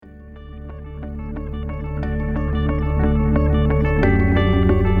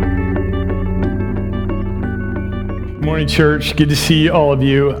morning, church. Good to see all of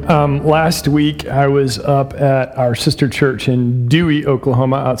you. Last week, I was up at our sister church in Dewey,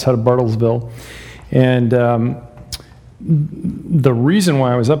 Oklahoma, outside of Bartlesville. And the reason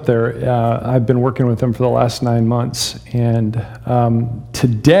why I was up there, I've been working with them for the last 9 months. And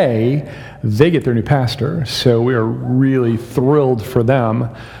today, they get their new pastor. So we are really thrilled for them.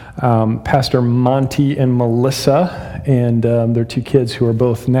 Pastor Monty and Melissa and their 2 kids who are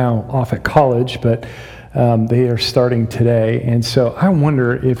both now off at college, but they are starting today. And so I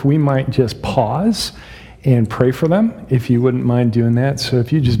wonder if we might just pause and pray for them, if you wouldn't mind doing that. So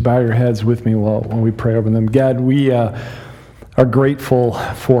if you just bow your heads with me while we pray over them. God, we are grateful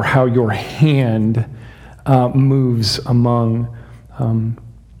for how your hand moves among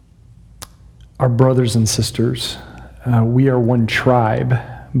our brothers and sisters. We are one tribe,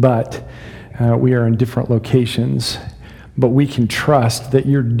 but we are in different locations. But we can trust that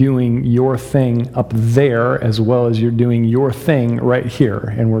you're doing your thing up there as well as you're doing your thing right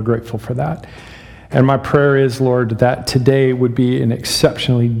here, and we're grateful for that. And my prayer is, Lord, that today would be an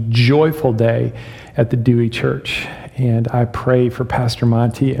exceptionally joyful day at the Dewey Church. And I pray for Pastor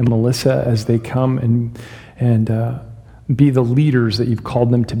Monty and Melissa as they come and be the leaders that you've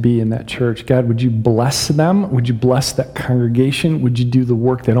called them to be in that church. God, would you bless them? Would you bless that congregation? Would you do the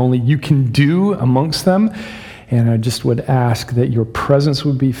work that only you can do amongst them? And I just would ask that your presence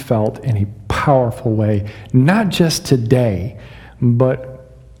would be felt in a powerful way, not just today,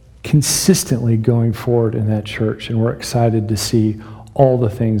 but consistently going forward in that church. And we're excited to see all the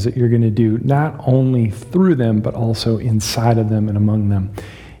things that you're going to do, not only through them, but also inside of them and among them.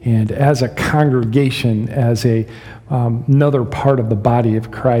 And as a congregation, as another part of the body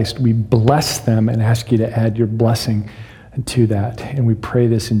of Christ, we bless them and ask you to add your blessing to that. And we pray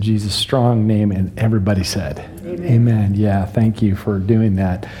this in Jesus' strong name, and everybody said, Amen. Yeah, thank you for doing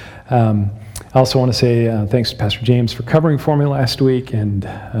that. I also want to say thanks to Pastor James for covering for me last week, and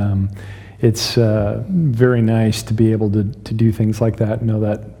it's very nice to be able to do things like that and know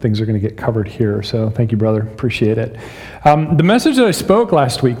that things are going to get covered here. So thank you, brother. Appreciate it. The message that I spoke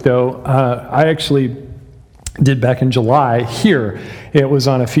last week, though, I actually did back in July here. It was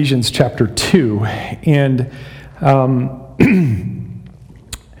on Ephesians chapter 2, and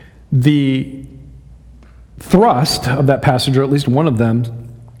the thrust of that passage, or at least one of them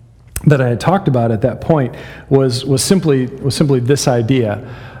that I had talked about at that point, was simply this idea.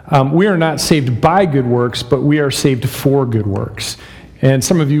 We are not saved by good works, but we are saved for good works. And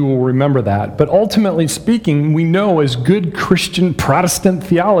some of you will remember that. But ultimately speaking, we know as good Christian Protestant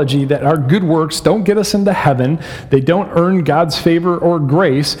theology that our good works don't get us into heaven. They don't earn God's favor or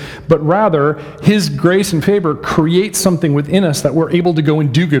grace, but rather his grace and favor create something within us that we're able to go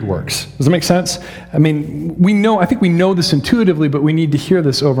and do good works. Does that make sense? I mean, I think we know this intuitively, but we need to hear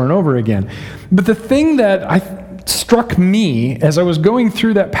this over and over again. But the thing that struck me as I was going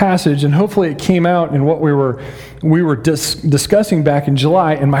through that passage, and hopefully it came out in what we were discussing back in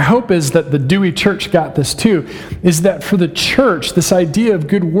July, and my hope is that the Dewey Church got this too, is that for the church, this idea of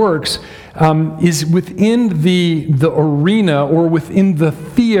good works is within the arena or within the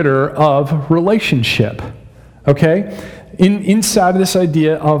theater of relationship, okay? Inside of this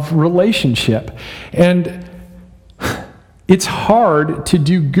idea of relationship. And it's hard to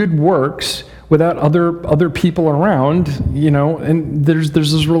do good works without other people around, and there's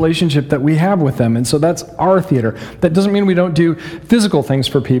this relationship that we have with them. And so that's our theater. That doesn't mean we don't do physical things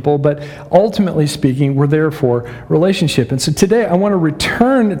for people, but ultimately speaking, we're there for relationship. And so today I want to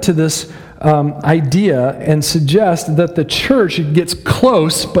return to this idea and suggest that the church gets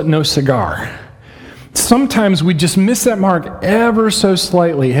close, but no cigar. Sometimes we just miss that mark ever so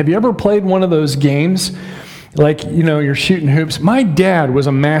slightly. Have you ever played one of those games? Like, you're shooting hoops. My dad was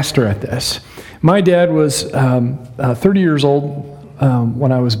a master at this. My dad was 30 years old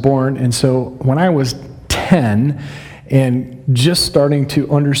when I was born, and so when I was 10 and just starting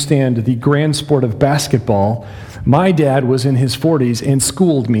to understand the grand sport of basketball, my dad was in his 40s and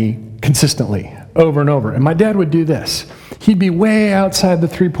schooled me consistently over and over. And my dad would do this. He'd be way outside the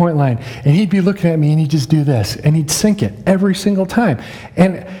three-point line, and he'd be looking at me, and he'd just do this, and he'd sink it every single time.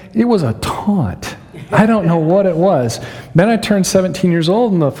 And it was a taunt. I don't know what it was. Then I turned 17 years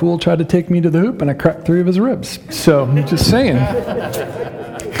old, and the fool tried to take me to the hoop, and I cracked 3 of his ribs. So I'm just saying.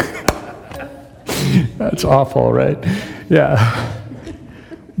 That's awful, right? Yeah.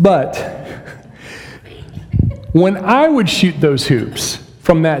 But when I would shoot those hoops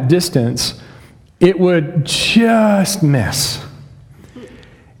from that distance, it would just miss.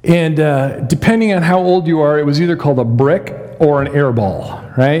 And depending on how old you are, it was either called a brick or an air ball,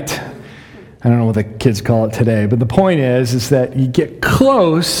 right? I don't know what the kids call it today, but the point is that you get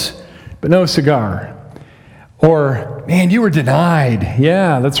close, but no cigar. Or, man, you were denied.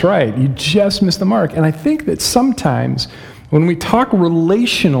 Yeah, that's right. You just missed the mark. And I think that sometimes when we talk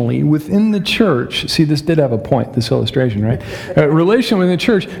relationally within the church, see, this did have a point, this illustration, right? Relationally within the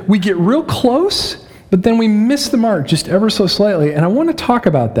church, we get real close, but then we miss the mark just ever so slightly. And I want to talk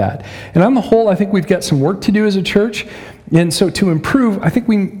about that. And on the whole, I think we've got some work to do as a church. And so to improve, I think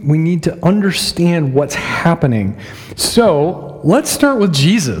we need to understand what's happening. So let's start with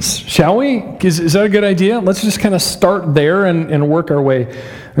Jesus, shall we? Is that a good idea? Let's just kind of start there and work our way.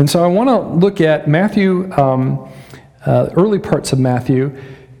 And so I want to look at Matthew, early parts of Matthew,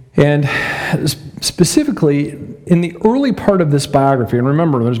 and specifically in the early part of this biography. And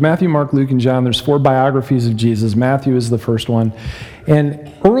remember, there's Matthew, Mark, Luke, and John. There's 4 biographies of Jesus. Matthew is the first one.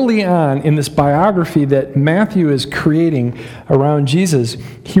 And early on in this biography that Matthew is creating around Jesus,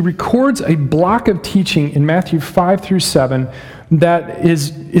 he records a block of teaching in Matthew 5 through 7 that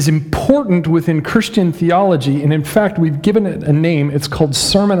is important within Christian theology. And in fact, we've given it a name. It's called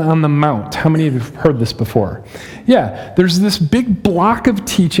Sermon on the Mount. How many of you have heard this before? Yeah, there's this big block of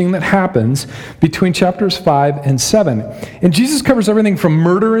teaching that happens between chapters 5 and 7. And Jesus covers everything from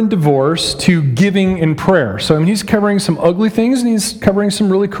murder and divorce to giving and prayer. So I mean, he's covering some ugly things and he's covering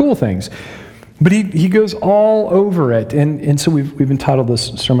some really cool things. But he goes all over it. And so we've entitled this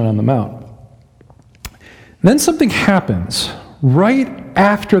Sermon on the Mount. Then something happens right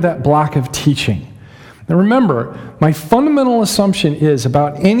after that block of teaching. Now remember, my fundamental assumption is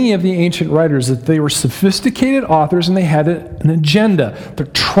about any of the ancient writers that they were sophisticated authors and they had an agenda. They're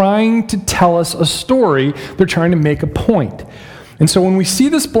trying to tell us a story. They're trying to make a point. And so when we see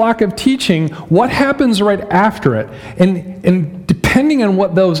this block of teaching, what happens right after it? And depending on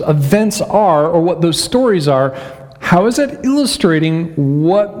what those events are or what those stories are, how is that illustrating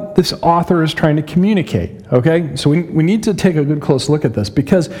what this author is trying to communicate? Okay, so we need to take a good close look at this,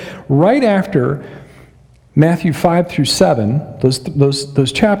 because right after Matthew 5 through 7,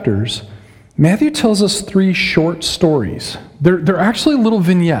 those chapters, Matthew tells us 3 short stories. They're actually little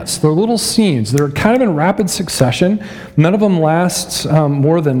vignettes. They're little scenes. They're kind of in rapid succession. None of them lasts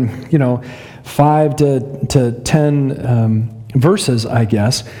more than 5 to 10 verses, I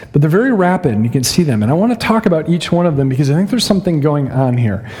guess, but they're very rapid and you can see them. And I want to talk about each one of them because I think there's something going on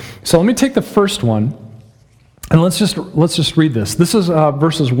here. So let me take the first one and let's just read this. This is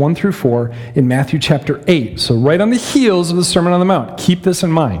verses 1 through 4 in Matthew chapter 8. So right on the heels of the Sermon on the Mount. Keep this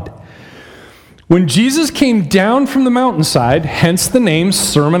in mind. When Jesus came down from the mountainside, hence the name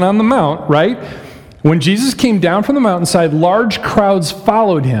Sermon on the Mount, right? When Jesus came down from the mountainside, large crowds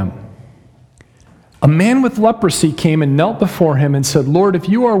followed him. A man with leprosy came and knelt before him and said, "Lord, if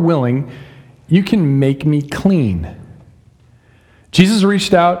you are willing, you can make me clean." Jesus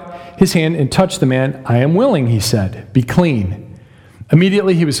reached out his hand and touched the man. "I am willing," he said. "Be clean."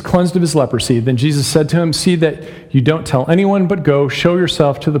 Immediately he was cleansed of his leprosy. Then Jesus said to him, "See that you don't tell anyone, but go, show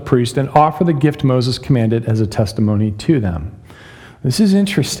yourself to the priest, and offer the gift Moses commanded as a testimony to them." This is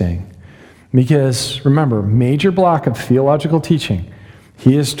interesting because, remember, major block of theological teaching.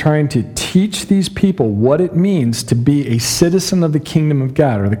 He is trying to teach these people what it means to be a citizen of the kingdom of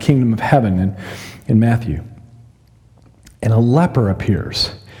God, or the kingdom of heaven in Matthew. And a leper appears.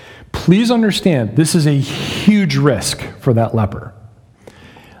 Please understand, this is a huge risk for that leper.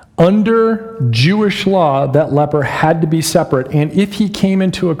 Under Jewish law, that leper had to be separate, and if he came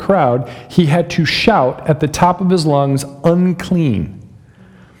into a crowd, he had to shout at the top of his lungs, "Unclean,"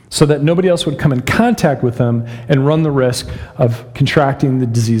 so that nobody else would come in contact with them and run the risk of contracting the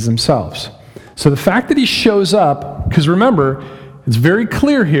disease themselves. So the fact that he shows up, because remember, it's very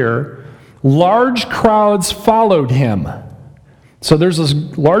clear here, large crowds followed him. So there's this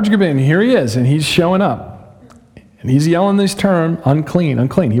large group, and here he is, and he's showing up. And he's yelling this term, "Unclean,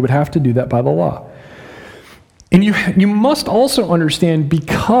 unclean." He would have to do that by the law. And you must also understand,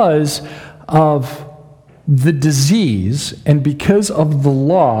 because of the disease and because of the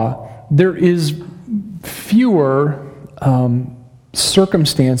law, there is fewer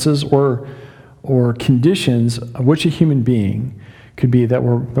circumstances or conditions of which a human being could be that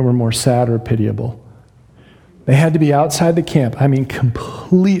were more sad or pitiable. They had to be outside the camp,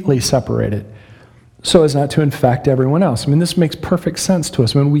 completely separated, so as not to infect everyone else. This makes perfect sense to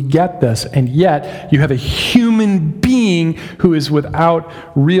us when we get this, and yet you have a human being who is without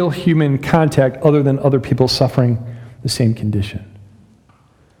real human contact other than other people suffering the same condition.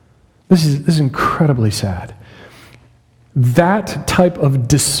 This is incredibly sad. That type of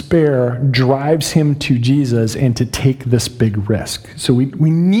despair drives him to Jesus and to take this big risk. So we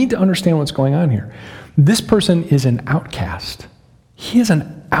need to understand what's going on here. This person is an outcast. He is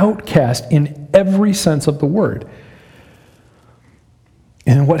an outcast in every sense of the word.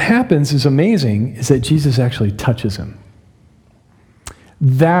 And what happens is amazing, is that Jesus actually touches him.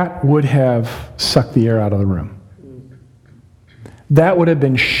 That would have sucked the air out of the room. That would have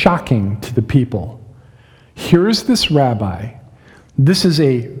been shocking to the people. Here's this rabbi. This is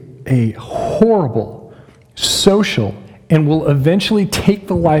a horrible social and will eventually take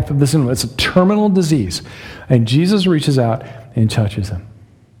the life of this individual. It's a terminal disease. And Jesus reaches out and touches him.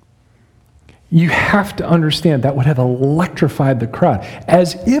 You have to understand that would have electrified the crowd.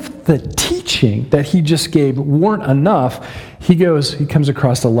 As if the teaching that he just gave weren't enough, he comes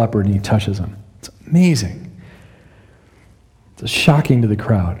across a leper and he touches him. It's amazing. It's shocking to the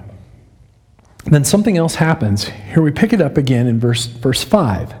crowd. And then something else happens. Here we pick it up again in verse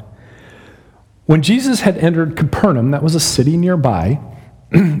 5. When Jesus had entered Capernaum, that was a city nearby,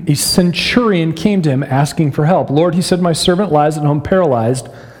 a centurion came to him asking for help. Lord, he said, my servant lies at home paralyzed,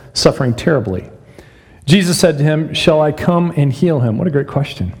 suffering terribly. Jesus said to him, shall I come and heal him? What a great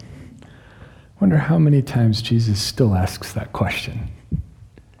question. I wonder how many times Jesus still asks that question.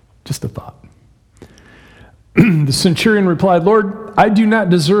 Just a thought. The centurion replied, Lord, I do not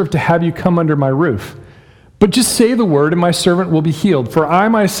deserve to have you come under my roof, but just say the word and my servant will be healed. For I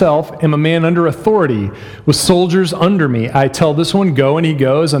myself am a man under authority with soldiers under me. I tell this one, go, and he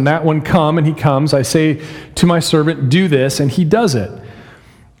goes, and that one, come, and he comes. I say to my servant, do this, and he does it.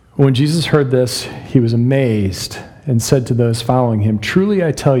 When Jesus heard this, he was amazed and said to those following him, truly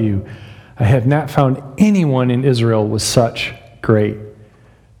I tell you, I have not found anyone in Israel with such great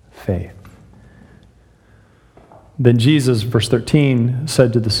faith. Then Jesus, verse 13,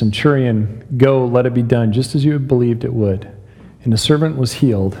 said to the centurion, go, let it be done just as you had believed it would. And the servant was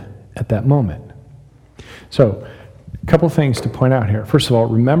healed at that moment. So, a couple things to point out here. First of all,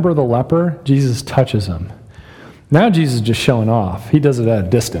 remember the leper? Jesus touches him. Now Jesus is just showing off. He does it at a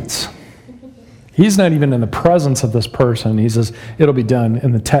distance. He's not even in the presence of this person. He says, it'll be done.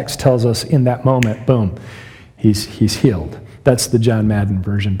 And the text tells us in that moment, boom, he's healed. That's the John Madden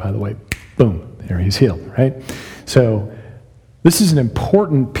version, by the way. Boom, there he's healed, right? So this is an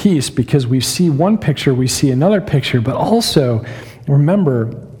important piece because we see one picture, we see another picture, but also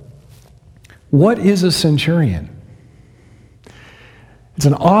remember, what is a centurion? It's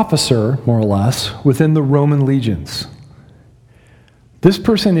an officer, more or less, within the Roman legions. This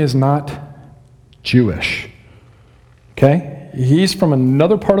person is not Jewish, okay? He's from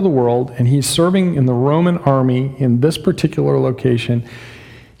another part of the world, and he's serving in the Roman army in this particular location.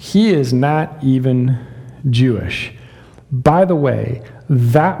 He is not even Jewish. By the way,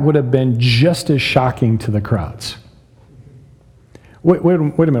 that would have been just as shocking to the crowds. Wait a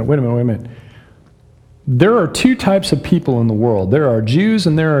minute. There are two types of people in the world. There are Jews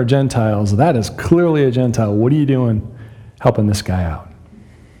and there are Gentiles. That is clearly a Gentile. What are you doing helping this guy out?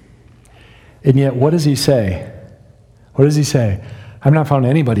 And yet, what does he say? What does he say? I've not found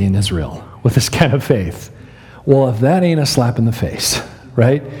anybody in Israel with this kind of faith. Well, if that ain't a slap in the face,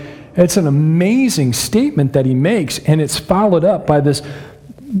 right? It's an amazing statement that he makes, and it's followed up by this,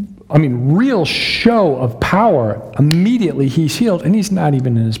 real show of power. Immediately he's healed, and he's not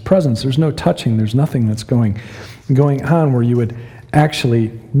even in his presence. There's no touching. There's nothing that's going on where you would actually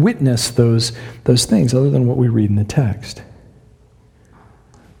witness those things other than what we read in the text.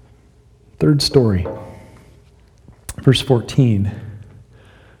 Third story, verse 14.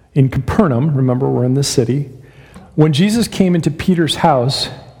 In Capernaum, remember we're in this city, when Jesus came into Peter's house,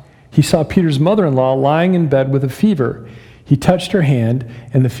 he saw Peter's mother-in-law lying in bed with a fever. He touched her hand,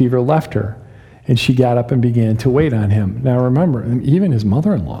 and the fever left her, and she got up and began to wait on him. Now remember, even his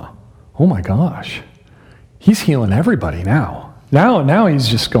mother-in-law, oh my gosh, he's healing everybody now. Now he's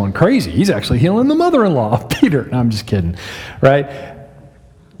just going crazy. He's actually healing the mother-in-law of Peter. No, I'm just kidding, right?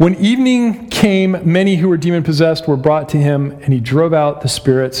 When evening came, many who were demon-possessed were brought to him, and he drove out the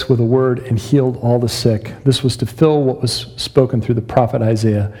spirits with a word and healed all the sick. This was to fill what was spoken through the prophet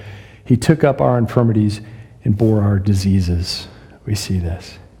Isaiah. He took up our infirmities and bore our diseases. We see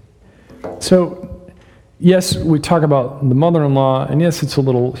this. So, yes, we talk about the mother-in-law, and yes, it's a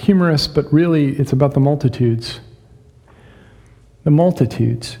little humorous, but really it's about the multitudes. The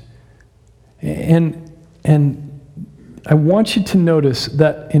multitudes. And I want you to notice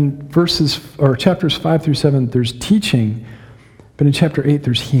that in chapters 5 through 7, there's teaching, but in chapter 8,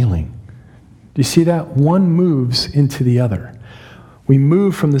 there's healing. Do you see that? One moves into the other. We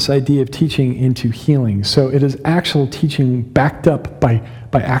move from this idea of teaching into healing. So it is actual teaching backed up by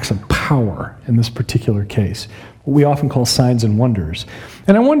acts of power in this particular case, what we often call signs and wonders.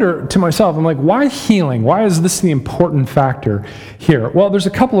 And I wonder to myself, I'm like, why healing? Why is this the important factor here? Well, there's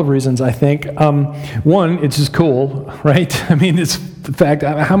a couple of reasons, I think. One, it's just cool, right? It's the fact,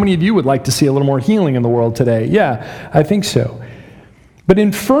 how many of you would like to see a little more healing in the world today? Yeah, I think so. But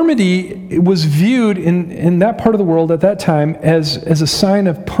infirmity was viewed in that part of the world at that time as a sign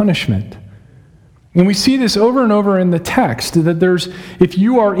of punishment. And we see this over and over in the text, that if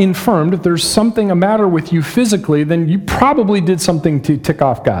you are infirmed, if there's something a matter with you physically, then you probably did something to tick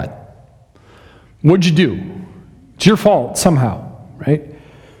off God. What'd you do? It's your fault somehow, right?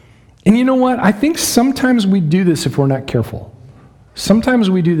 And you know what? I think sometimes we do this if we're not careful. Sometimes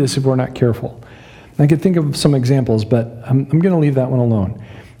we do this if we're not careful. I could think of some examples, but I'm going to leave that one alone.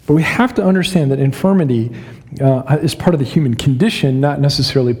 But we have to understand that infirmity is part of the human condition, not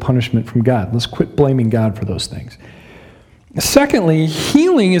necessarily punishment from God. Let's quit blaming God for those things. Secondly,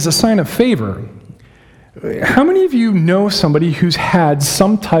 healing is a sign of favor. How many of you know somebody who's had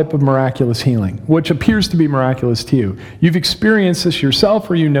some type of miraculous healing, which appears to be miraculous to you? You've experienced this yourself,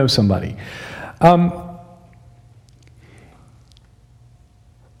 or you know somebody.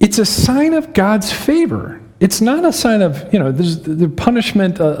 It's a sign of God's favor. It's not a sign of, there's the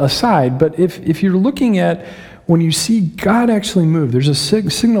punishment aside, but if you're looking at when you see God actually move, there's a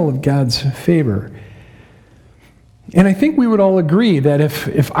signal of God's favor. And I think we would all agree that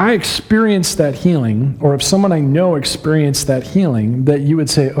if I experienced that healing, or if someone I know experienced that healing, that you would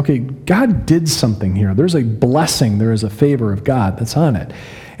say, okay, God did something here. There's a blessing, there is a favor of God that's on it.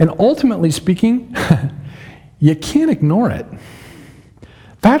 And ultimately speaking, you can't ignore it.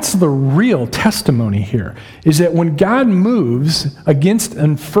 That's the real testimony here, is that when God moves against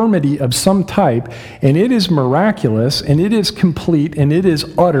infirmity of some type, and it is miraculous, and it is complete, and it is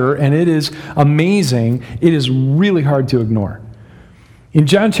utter, and it is amazing, it is really hard to ignore. In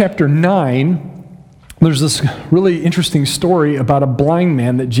John chapter 9, there's this really interesting story about a blind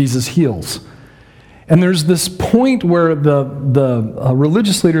man that Jesus heals. And there's this point where the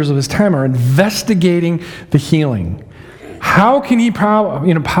religious leaders of his time are investigating the healing. How can he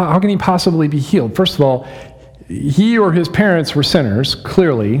possibly be healed? First of all, he or his parents were sinners,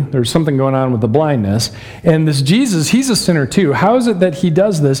 clearly. There's something going on with the blindness. And this Jesus, he's a sinner too. How is it that he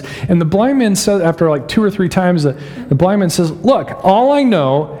does this? And the blind man says, after like 2 or 3 times, the blind man says, look, all I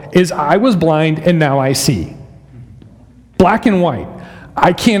know is I was blind and now I see. Black and white.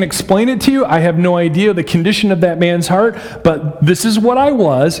 I can't explain it to you. I have no idea the condition of that man's heart, but this is what I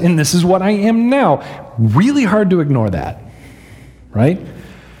was and this is what I am now. Really hard to ignore that. Right?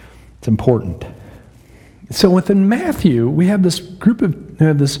 It's important. So within Matthew, we have this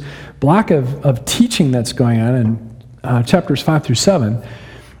this block of teaching that's going on in chapters 5 through 7.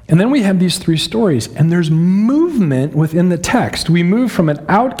 And then we have these 3 stories, and there's movement within the text. We move from an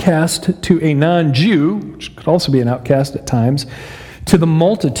outcast to a non-Jew, which could also be an outcast at times, to the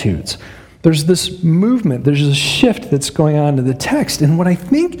multitudes. There's this movement, there's a shift that's going on in the text. And what I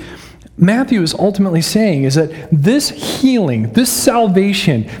think Matthew is ultimately saying is that this healing, this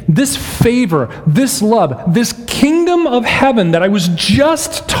salvation, this favor, this love, this kingdom of heaven that I was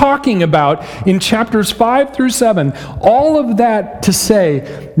just talking about in chapters 5 through 7, all of that to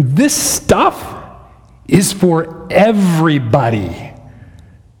say, this stuff is for everybody.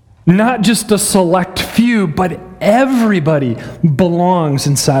 Not just a select few, but everybody belongs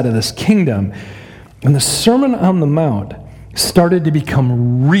inside of this kingdom. And the Sermon on the Mount started to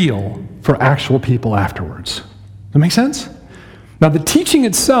become real for actual people afterwards. That make sense? Now, the teaching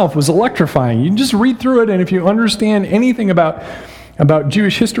itself was electrifying. You can just read through it, and if you understand anything about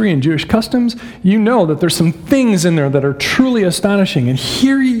Jewish history and Jewish customs, you know that there's some things in there that are truly astonishing. And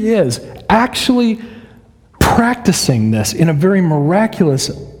here he is, actually practicing this in a very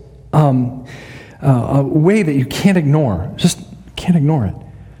miraculous way that you can't ignore. Just can't ignore it.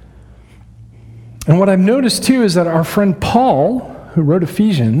 And what I've noticed too is that our friend Paul, who wrote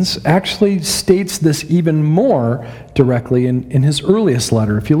Ephesians, actually states this even more directly in his earliest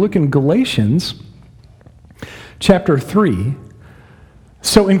letter. If you look in Galatians chapter 3,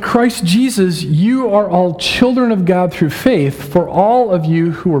 so in Christ Jesus, you are all children of God through faith, for all of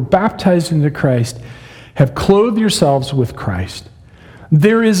you who were baptized into Christ have clothed yourselves with Christ.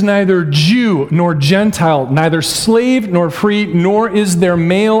 There is neither Jew nor Gentile, neither slave nor free, nor is there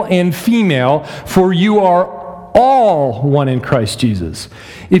male and female, for you are all one in Christ Jesus.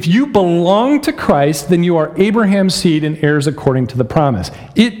 If you belong to Christ, then you are Abraham's seed and heirs according to the promise.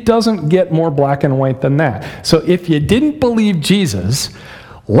 It doesn't get more black and white than that. So if you didn't believe Jesus,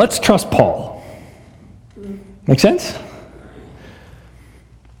 let's trust Paul. Make sense?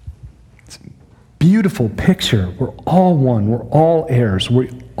 Beautiful picture. We're all one. We're all heirs.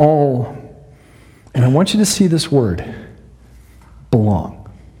 And I want you to see this word, belong.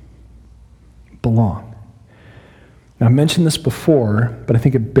 Belong. Now, I mentioned this before, but I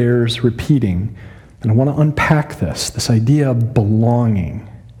think it bears repeating. And I want to unpack this idea of belonging,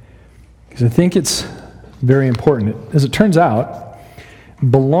 because I think it's very important. As it turns out,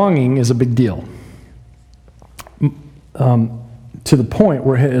 belonging is a big deal. To the point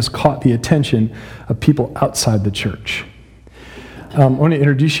where it has caught the attention of people outside the church. I want to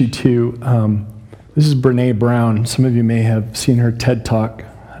introduce you to, this is Brene Brown. Some of you may have seen her TED Talk.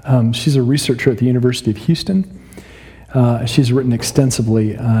 She's a researcher at the University of Houston. She's written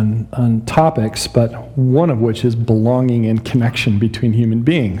extensively on topics, but one of which is belonging and connection between human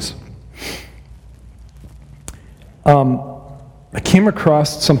beings. I came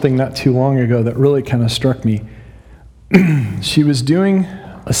across something not too long ago that really kind of struck me. She was doing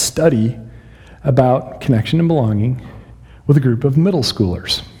a study about connection and belonging with a group of middle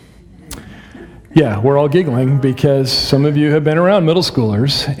schoolers. Yeah, we're all giggling because some of you have been around middle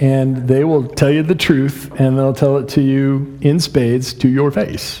schoolers, and they will tell you the truth, and they'll tell it to you in spades to your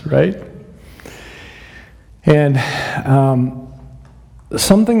face, right? And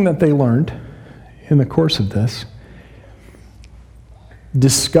something that they learned in the course of this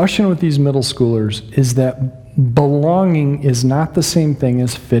discussion with these middle schoolers is that belonging is not the same thing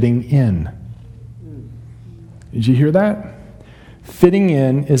as fitting in. Did you hear that? Fitting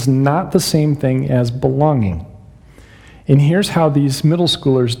in is not the same thing as belonging. And here's how these middle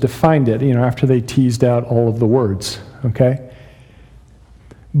schoolers defined it, after they teased out all of the words, okay?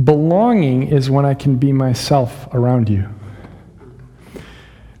 Belonging is when I can be myself around you.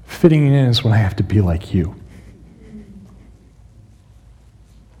 Fitting in is when I have to be like you.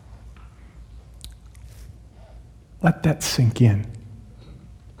 Let that sink in.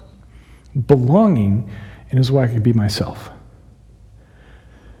 Belonging is where I can be myself.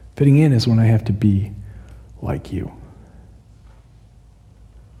 Fitting in is when I have to be like you.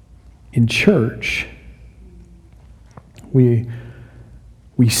 In church, we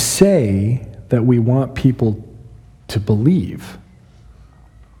say that we want people to believe.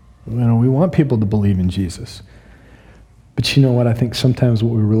 We want people to believe in Jesus. But you know what? I think sometimes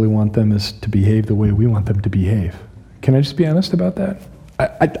what we really want them is to behave the way we want them to behave. Can I just be honest about that?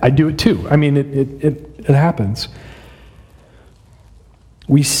 I do it too. I mean, it happens.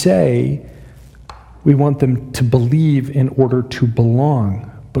 We say we want them to believe in order to belong.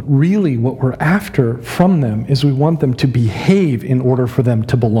 But really what we're after from them is we want them to behave in order for them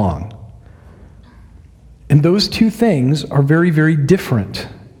to belong. And those two things are very, very different.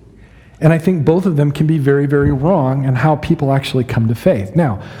 And I think both of them can be very, very wrong in how people actually come to faith.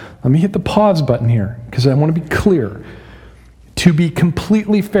 Now, let me hit the pause button here, because I want to be clear. To be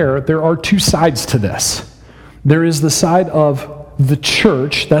completely fair, there are two sides to this. There is the side of the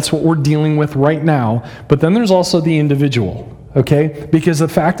church, that's what we're dealing with right now, but then there's also the individual, okay? Because the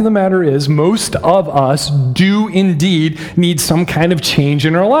fact of the matter is, most of us do indeed need some kind of change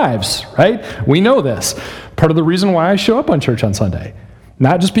in our lives, right? We know this. Part of the reason why I show up on church on Sunday.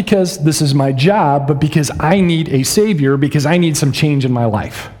 Not just because this is my job, but because I need a Savior, because I need some change in my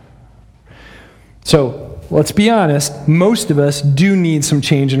life. So, let's be honest, most of us do need some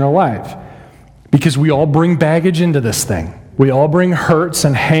change in our life, because we all bring baggage into this thing. We all bring hurts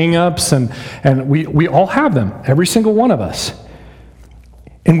and hang-ups, and we all have them, every single one of us.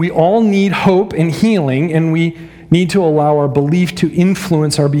 And we all need hope and healing, and we need to allow our belief to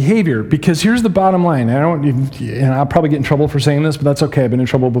influence our behavior. Because here's the bottom line. And I'll probably get in trouble for saying this, but that's okay. I've been in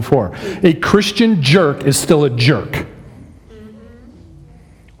trouble before. A Christian jerk is still a jerk.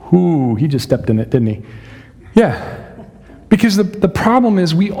 Ooh, he just stepped in it, didn't he? Yeah. Because the problem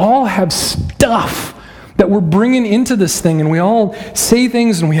is we all have stuff that we're bringing into this thing, and we all say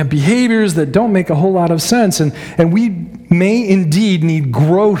things, and we have behaviors that don't make a whole lot of sense, and we may indeed need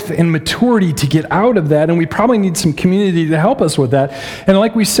growth and maturity to get out of that, and we probably need some community to help us with that. And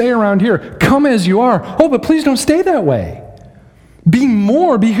like we say around here, come as you are. Oh, but please don't stay that way. Be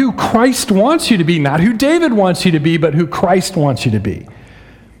who Christ wants you to be, not who David wants you to be, but who Christ wants you to be.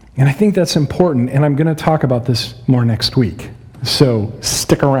 And I think that's important, and I'm going to talk about this more next week. So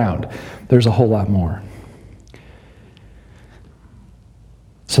stick around. There's a whole lot more.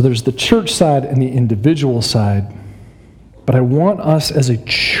 So there's the church side and the individual side. But I want us as a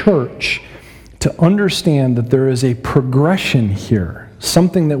church to understand that there is a progression here,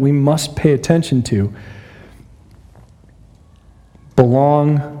 something that we must pay attention to.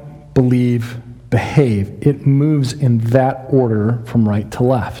 Belong, believe, behave. It moves in that order from right to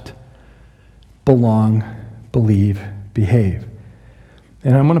left. Belong, believe, behave.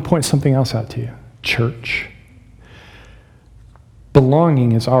 And I'm going to point something else out to you. Church.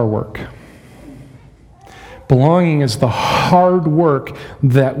 Belonging is our work. Belonging is the hard work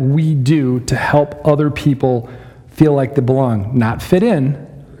that we do to help other people feel like they belong. Not fit in,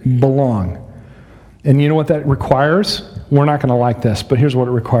 belong. And you know what that requires? We're not going to like this, but here's what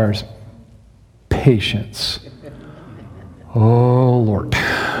it requires. Patience. Oh, Lord.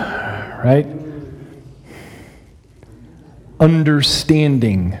 Right?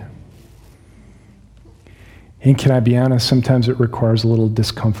 Understanding. And can I be honest, sometimes it requires a little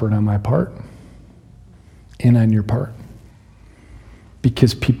discomfort on my part and on your part.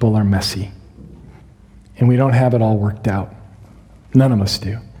 Because people are messy. And we don't have it all worked out. None of us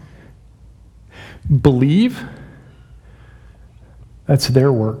do. Believe, that's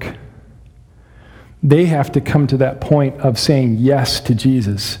their work. They have to come to that point of saying yes to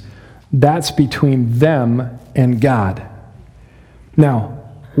Jesus. That's between them and God. Now,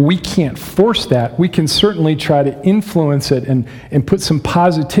 we can't force that. We can certainly try to influence it and put some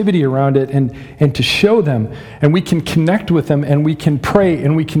positivity around it and to show them. And we can connect with them and we can pray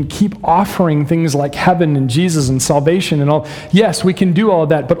and we can keep offering things like heaven and Jesus and salvation and all. Yes, we can do all of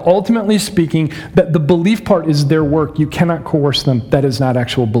that. But ultimately speaking, that the belief part is their work. You cannot coerce them. That is not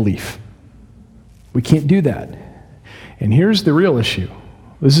actual belief. We can't do that. And here's the real issue.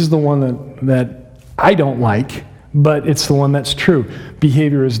 This is the one that I don't like, but it's the one that's true.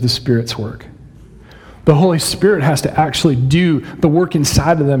 Behavior is the Spirit's work. The Holy Spirit has to actually do the work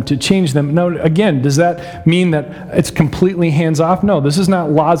inside of them to change them. Now, again, does that mean that it's completely hands-off? No, this is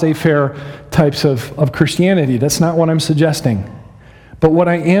not laissez-faire types of Christianity. That's not what I'm suggesting. But what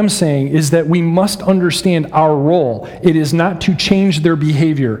I am saying is that we must understand our role. It is not to change their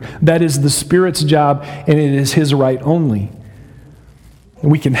behavior. That is the Spirit's job, and it is His right only.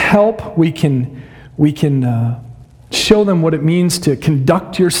 We can help. We can show them what it means to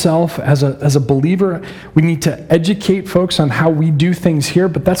conduct yourself as a believer. We need to educate folks on how we do things here,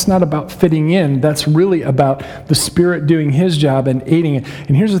 but that's not about fitting in. That's really about the Spirit doing His job and aiding it.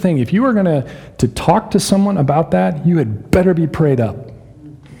 And here's the thing. If you are going to talk to someone about that, you had better be prayed up.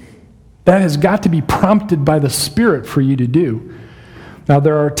 That has got to be prompted by the Spirit for you to do. Now,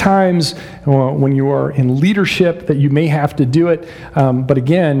 there are times when you are in leadership that you may have to do it, but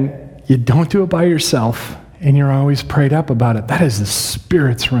again, you don't do it by yourself. And you're always prayed up about it. That is the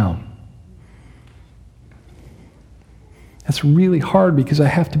Spirit's realm. That's really hard because I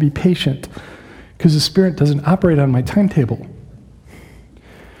have to be patient because the Spirit doesn't operate on my timetable.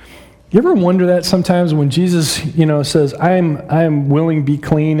 You ever wonder that sometimes when Jesus, says, I am willing, be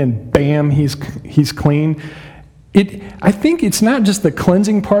clean, and bam, he's clean. I think it's not just the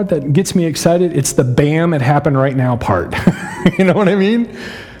cleansing part that gets me excited, it's the bam, it happened right now part. You know what I mean?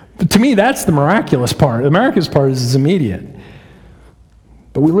 To me, that's the miraculous part. The miraculous part is immediate.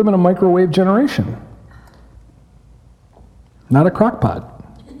 But we live in a microwave generation, not a crock pot.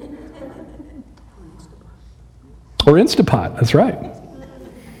 Or Instapot, that's right.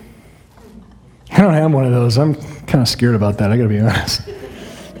 I don't have one of those. I'm kind of scared about that, I gotta be honest.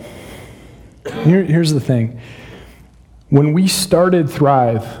 Here's the thing. When we started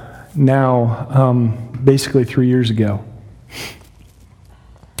Thrive, now, basically 3 years ago,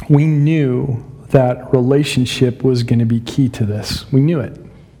 we knew that relationship was going to be key to this. We knew it.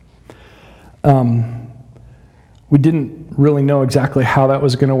 We didn't really know exactly how that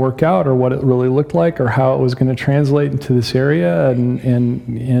was going to work out or what it really looked like or how it was going to translate into this area.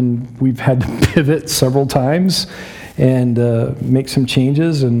 And we've had to pivot several times and make some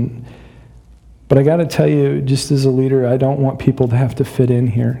changes. But I got to tell you, just as a leader, I don't want people to have to fit in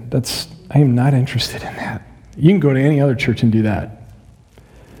here. I am not interested in that. You can go to any other church and do that.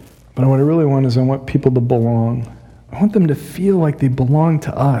 But what I really want is I want people to belong. I want them to feel like they belong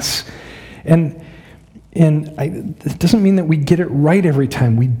to us. And it doesn't mean that we get it right every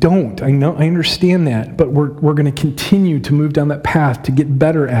time. We don't. I understand that. But we're going to continue to move down that path to get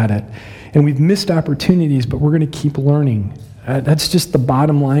better at it. And we've missed opportunities, but we're going to keep learning. That's just the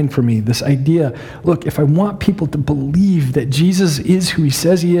bottom line for me. This idea, look, if I want people to believe that Jesus is who He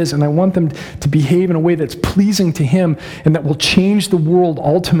says He is, and I want them to behave in a way that's pleasing to Him and that will change the world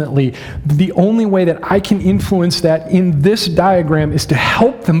ultimately, the only way that I can influence that in this diagram is to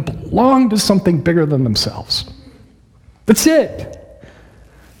help them belong to something bigger than themselves. That's it.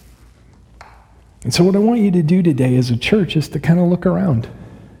 And so what I want you to do today as a church is to kind of look around.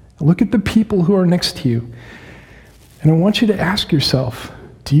 Look at the people who are next to you. And I want you to ask yourself,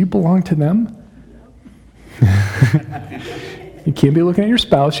 do you belong to them? You can't be looking at your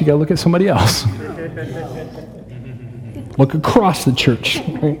spouse. You got to look at somebody else. Look across the church.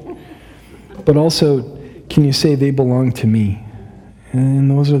 Right? But also, can you say they belong to me?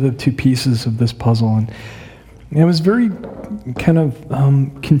 And those are the two pieces of this puzzle. And I was very kind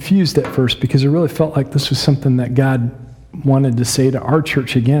of confused at first because it really felt like this was something that God wanted to say to our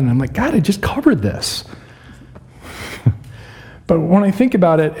church again. And I'm like, God, I just covered this. But when I think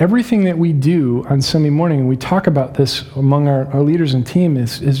about it, everything that we do on Sunday morning, and we talk about this among our leaders and team,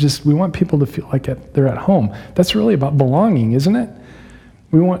 is just we want people to feel like they're at home. That's really about belonging, isn't it?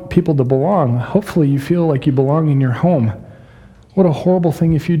 We want people to belong. Hopefully you feel like you belong in your home. What a horrible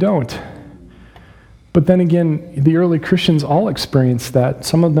thing if you don't. But then again, the early Christians all experienced that.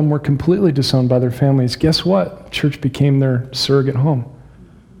 Some of them were completely disowned by their families. Guess what? Church became their surrogate home.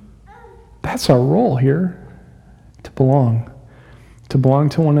 That's our role here, to belong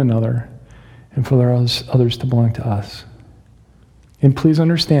to one another, and for others to belong to us. And please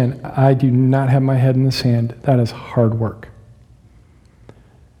understand, I do not have my head in the sand. That is hard work.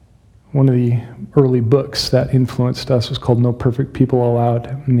 One of the early books that influenced us was called No Perfect People Allowed,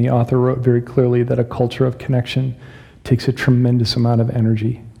 and the author wrote very clearly that a culture of connection takes a tremendous amount of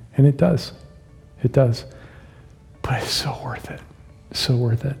energy, and it does. It does. But it's so worth it. So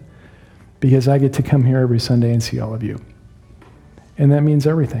worth it. Because I get to come here every Sunday and see all of you. And that means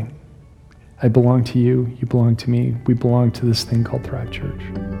everything. I belong to you, you belong to me, we belong to this thing called Thrive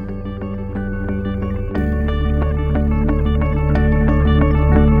Church.